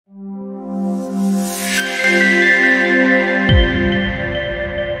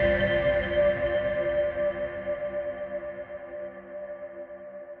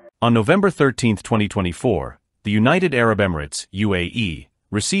On November 13, 2024, the United Arab Emirates, UAE,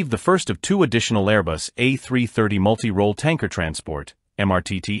 received the first of two additional Airbus A330 multi-role tanker transport,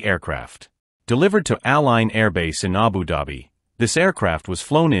 MRTT aircraft. Delivered to Al Ain Air Base in Abu Dhabi, this aircraft was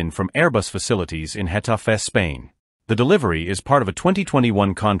flown in from Airbus facilities in Getafe, Spain. The delivery is part of a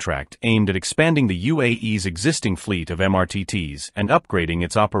 2021 contract aimed at expanding the UAE's existing fleet of MRTTs and upgrading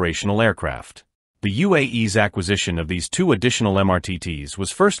its operational aircraft. The UAE's acquisition of these two additional MRTTs was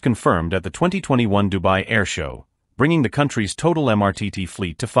first confirmed at the 2021 Dubai Air Show, bringing the country's total MRTT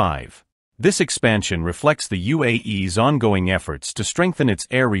fleet to 5. This expansion reflects the UAE's ongoing efforts to strengthen its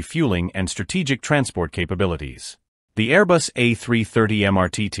air refueling and strategic transport capabilities. The Airbus A330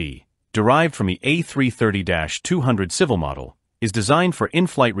 MRTT, derived from the A330-200 civil model, is designed for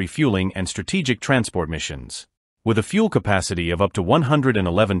in-flight refueling and strategic transport missions. With a fuel capacity of up to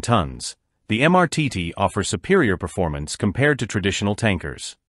 111 tons, the MRTT offers superior performance compared to traditional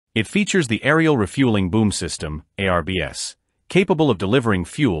tankers. It features the Aerial Refueling Boom System, ARBS, capable of delivering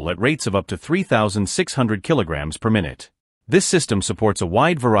fuel at rates of up to 3,600 kilograms per minute. This system supports a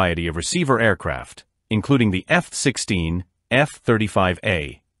wide variety of receiver aircraft, including the F-16,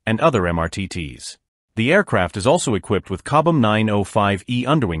 F-35A, and other MRTTs. The aircraft is also equipped with Cobham 905E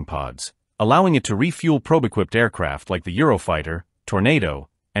underwing pods, allowing it to refuel probe-equipped aircraft like the Eurofighter, Tornado,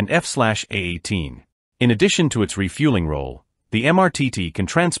 and F/A-18. In addition to its refueling role, the MRTT can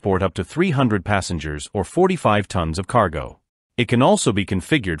transport up to 300 passengers or 45 tons of cargo. It can also be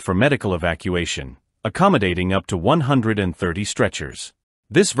configured for medical evacuation, accommodating up to 130 stretchers.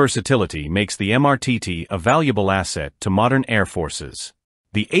 This versatility makes the MRTT a valuable asset to modern air forces.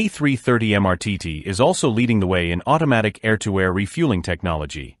 The A330 MRTT is also leading the way in automatic air-to-air refueling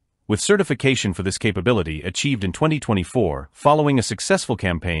technology, with certification for this capability achieved in 2024 following a successful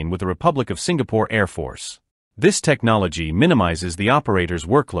campaign with the Republic of Singapore Air Force. This technology minimizes the operator's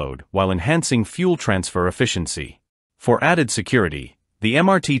workload while enhancing fuel transfer efficiency. For added security, the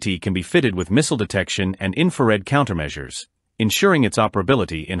MRTT can be fitted with missile detection and infrared countermeasures, ensuring its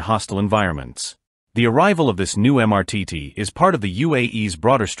operability in hostile environments. The arrival of this new MRTT is part of the UAE's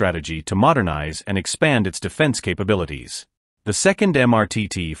broader strategy to modernize and expand its defense capabilities. The second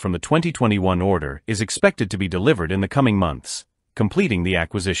MRTT from the 2021 order is expected to be delivered in the coming months, completing the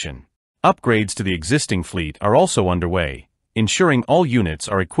acquisition. Upgrades to the existing fleet are also underway, ensuring all units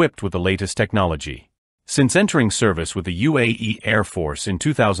are equipped with the latest technology. Since entering service with the UAE Air Force in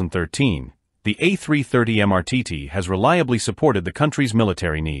 2013, the A330 MRTT has reliably supported the country's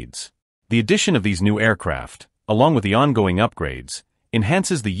military needs. The addition of these new aircraft, along with the ongoing upgrades,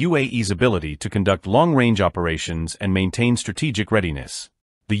 enhances the UAE's ability to conduct long-range operations and maintain strategic readiness.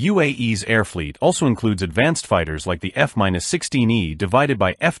 The UAE's air fleet also includes advanced fighters like the F-16E divided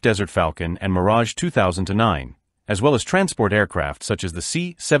by F Desert Falcon and Mirage 2000-9, as well as transport aircraft such as the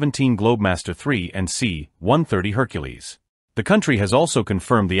C-17 Globemaster III and C-130 Hercules. The country has also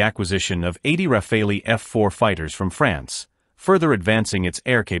confirmed the acquisition of 80 Rafale F-4 fighters from France, further advancing its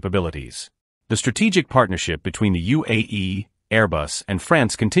air capabilities. The strategic partnership between the UAE, Airbus, and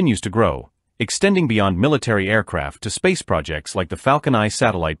France continues to grow, extending beyond military aircraft to space projects like the Falcon 9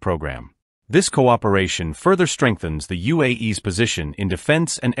 satellite program. This cooperation further strengthens the UAE's position in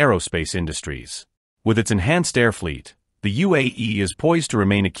defense and aerospace industries. With its enhanced air fleet, the UAE is poised to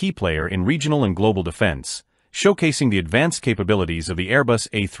remain a key player in regional and global defense, showcasing the advanced capabilities of the Airbus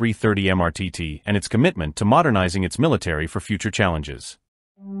A330 MRTT and its commitment to modernizing its military for future challenges.